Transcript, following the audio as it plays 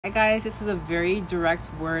Hi guys, this is a very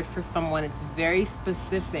direct word for someone. It's very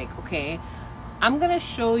specific, okay? I'm gonna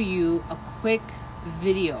show you a quick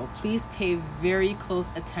video. Please pay very close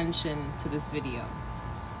attention to this video.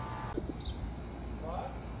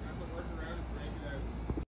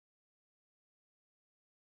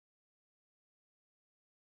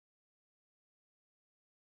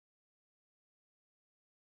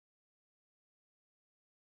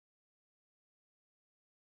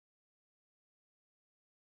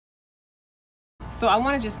 So I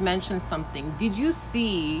want to just mention something. Did you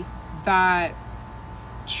see that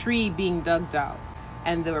tree being dug out?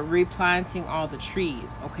 And they were replanting all the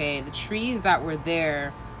trees, okay? The trees that were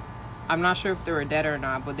there, I'm not sure if they were dead or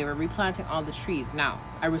not, but they were replanting all the trees. Now,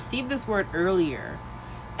 I received this word earlier,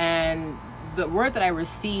 and the word that I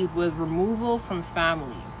received was removal from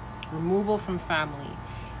family. Removal from family.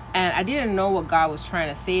 And I didn't know what God was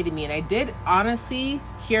trying to say to me. And I did honestly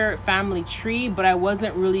hear family tree, but I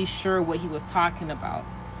wasn't really sure what he was talking about.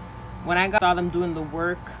 When I saw them doing the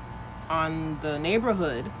work on the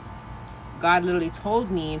neighborhood, God literally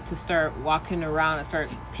told me to start walking around and start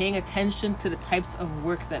paying attention to the types of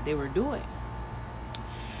work that they were doing.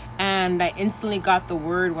 And I instantly got the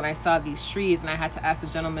word when I saw these trees, and I had to ask the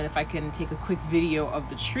gentleman if I can take a quick video of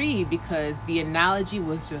the tree because the analogy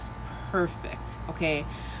was just perfect, okay?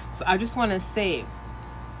 So I just want to say,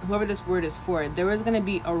 whoever this word is for, there is going to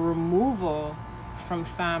be a removal from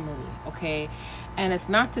family, okay? And it's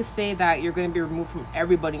not to say that you're going to be removed from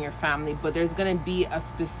everybody in your family, but there's going to be a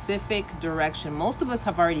specific direction. Most of us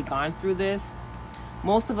have already gone through this.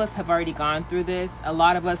 A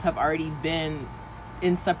lot of us have already been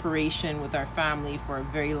in separation with our family for a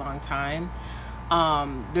very long time.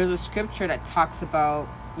 There's a scripture that talks about,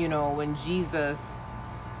 when Jesus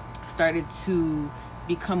started to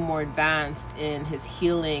become more advanced in his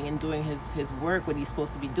healing and doing his work, what he's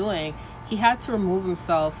supposed to be doing, he had to remove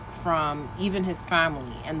himself from even his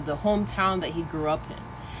family and the hometown that he grew up in,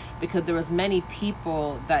 because there was many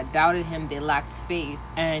people that doubted him, they lacked faith,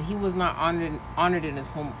 and he was not honored in his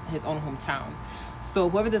own hometown. So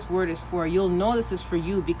whoever this word is for, you'll know this is for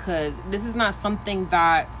you, because this is not something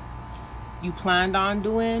that you planned on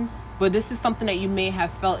doing, but this is something that you may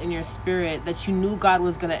have felt in your spirit that you knew God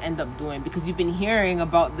was going to end up doing, because you've been hearing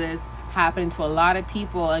about this happening to a lot of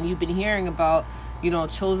people, and you've been hearing about,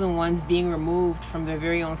 chosen ones being removed from their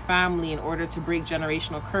very own family in order to break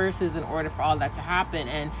generational curses, in order for all that to happen.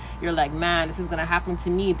 And you're like, man, this is going to happen to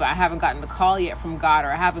me, but I haven't gotten the call yet from God,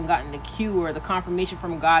 or I haven't gotten the cue or the confirmation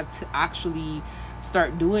from God to actually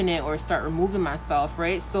start doing it or start removing myself,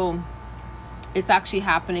 right? So it's actually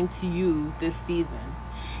happening to you this season.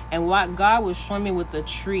 And what God was showing me with the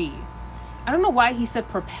tree, I don't know why he said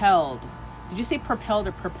propelled. Did you say propelled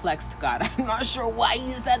or perplexed, God? I'm not sure why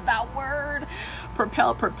he said that word.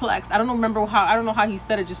 Propelled, perplexed. I don't know how he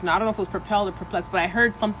said it just now. I don't know if it was propelled or perplexed, but I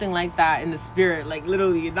heard something like that in the spirit, like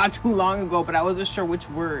literally not too long ago, but I wasn't sure which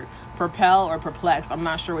word, propel or perplexed. I'm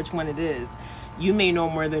not sure which one it is. You may know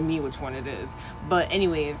more than me which one it is. But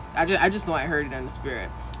anyways, I just know I heard it in the spirit.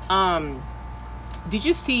 Did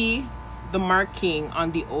you see the marking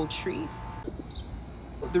on the old tree?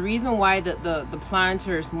 The reason why the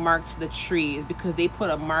planters marked the tree is because they put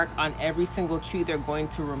a mark on every single tree they're going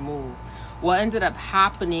to remove. What ended up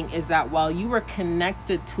happening is that while you were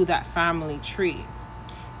connected to that family tree,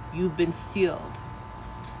 you've been sealed.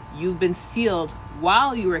 You've been sealed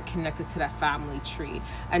while you were connected to that family tree.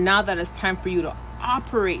 And now that it's time for you to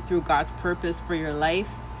operate through God's purpose for your life,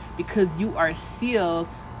 because you are sealed,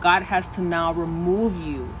 God has to now remove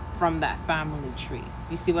you from that family tree.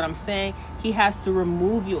 You see what I'm saying? He has to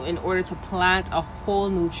remove you in order to plant a whole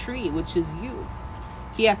new tree, which is you.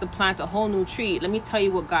 He has to plant a whole new tree. Let me tell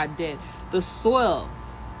you what God did. The soil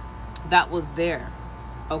that was there,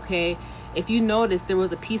 okay? If you notice, there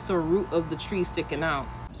was a piece of root of the tree sticking out.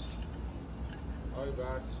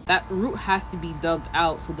 That root has to be dug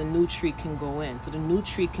out so the new tree can go in, so the new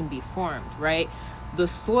tree can be formed, right? The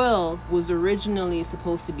soil was originally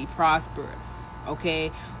supposed to be prosperous, okay?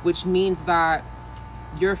 Which means that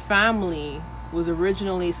your family was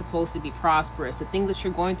originally supposed to be prosperous. The things that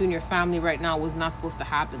you're going through in your family right now was not supposed to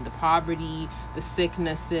happen. The poverty, the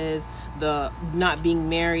sicknesses, the not being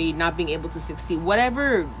married, not being able to succeed,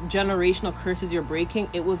 whatever generational curses you're breaking,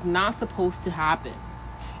 it was not supposed to happen.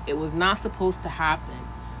 It was not supposed to happen.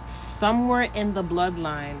 Somewhere in the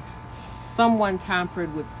bloodline, someone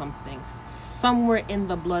tampered with something. Somewhere in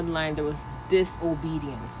the bloodline, there was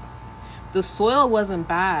disobedience. The soil wasn't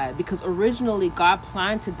bad because originally God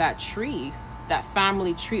planted that tree, that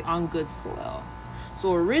family tree, on good soil.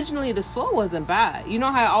 So originally the soil wasn't bad. You know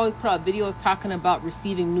how I always put out videos talking about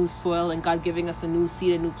receiving new soil and God giving us a new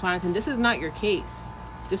seed, a new plant, and this is not your case.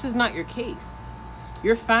 This is not your case.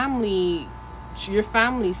 Your family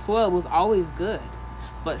soil was always good,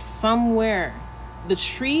 but somewhere, the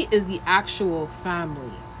tree is the actual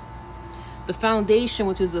family. The foundation,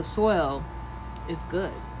 which is the soil, is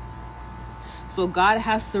good. So God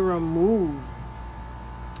has to remove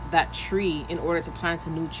that tree in order to plant a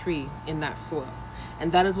new tree in that soil.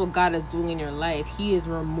 And that is what God is doing in your life. He is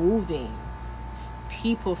removing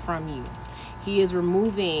people from you. He is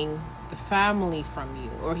removing the family from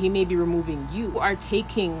you, or he may be removing you. You are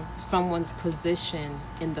taking someone's position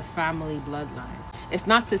in the family bloodline. It's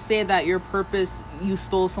not to say that your purpose, you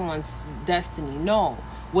stole someone's destiny. No.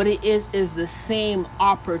 What it is the same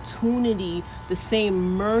opportunity, the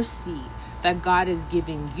same mercy that God is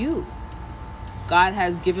giving you. God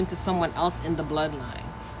has given to someone else in the bloodline.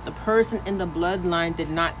 The person in the bloodline did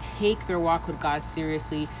not take their walk with God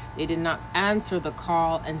seriously. They did not answer the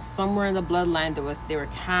call, and somewhere in the bloodline they were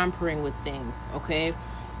tampering with things, okay?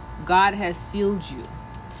 God has sealed you.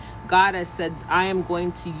 God has said, I am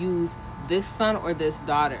going to use this son or this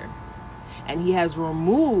daughter. And he has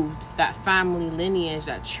removed that family lineage,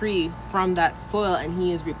 that tree from that soil, and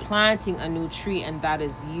he is replanting a new tree, and that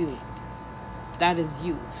is you. That is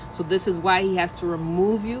you. So this is why he has to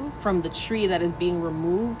remove you from the tree that is being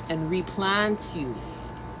removed and replant you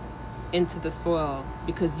into the soil,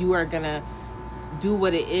 because you are going to do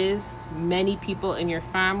what it is many people in your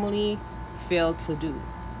family failed to do.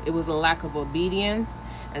 It was a lack of obedience,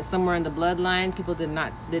 and somewhere in the bloodline, people did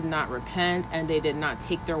not repent, and they did not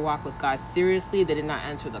take their walk with God seriously. They did not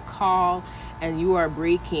answer the call, and you are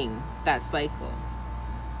breaking that cycle.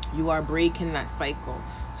 You are breaking that cycle.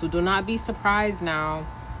 So do not be surprised now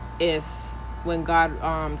if when God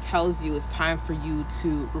tells you it's time for you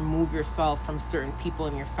to remove yourself from certain people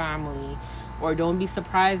in your family, or don't be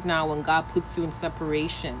surprised now when God puts you in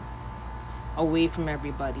separation away from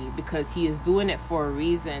everybody, because he is doing it for a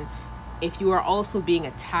reason. If you are also being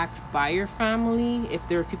attacked by your family, if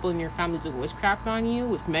there are people in your family doing witchcraft on you,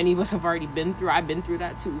 which many of us have already been through, I've been through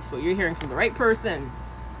that too. So you're hearing from the right person.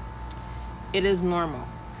 It is normal.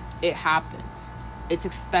 It happens. It's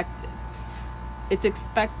expected. It's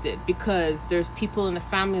expected, because there's people in the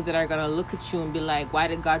family that are going to look at you and be like, why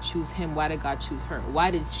did God choose him? Why did God choose her?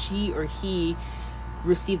 Why did she or he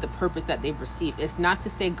receive the purpose that they've received? It's not to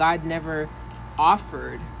say God never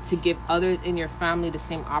offered to give others in your family the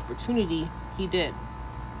same opportunity. He did.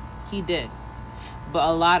 But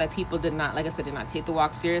a lot of people did not, like I said, did not take the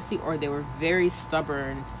walk seriously, or they were very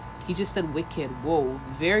stubborn. He just said wicked. Whoa,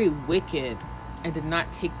 very wicked, and did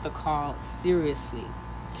not take the call seriously.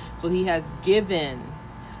 So he has given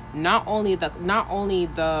not only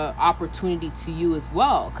the opportunity to you as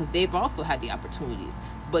well, because they've also had the opportunities,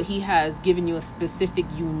 but he has given you a specific,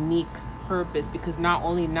 unique purpose, because not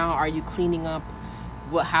only now are you cleaning up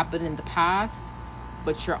what happened in the past,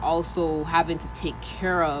 but you're also having to take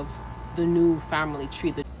care of the new family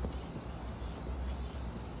tree, the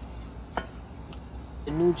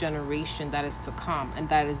new generation that is to come, and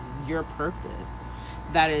that is your purpose.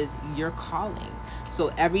 That is your calling. So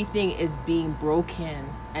everything is being broken,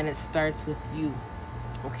 and it starts with you.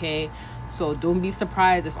 Okay? So don't be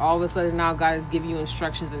surprised if all of a sudden now God is giving you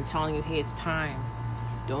instructions and telling you, hey, it's time.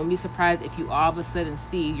 Don't be surprised if you all of a sudden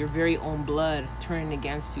see your very own blood turning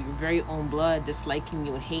against you, your very own blood disliking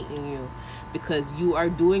you and hating you, because you are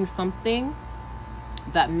doing something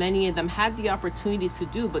that many of them had the opportunity to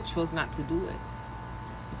do but chose not to do it.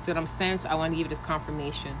 You see what I'm saying? So I want to give you this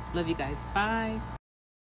confirmation. Love you guys. Bye.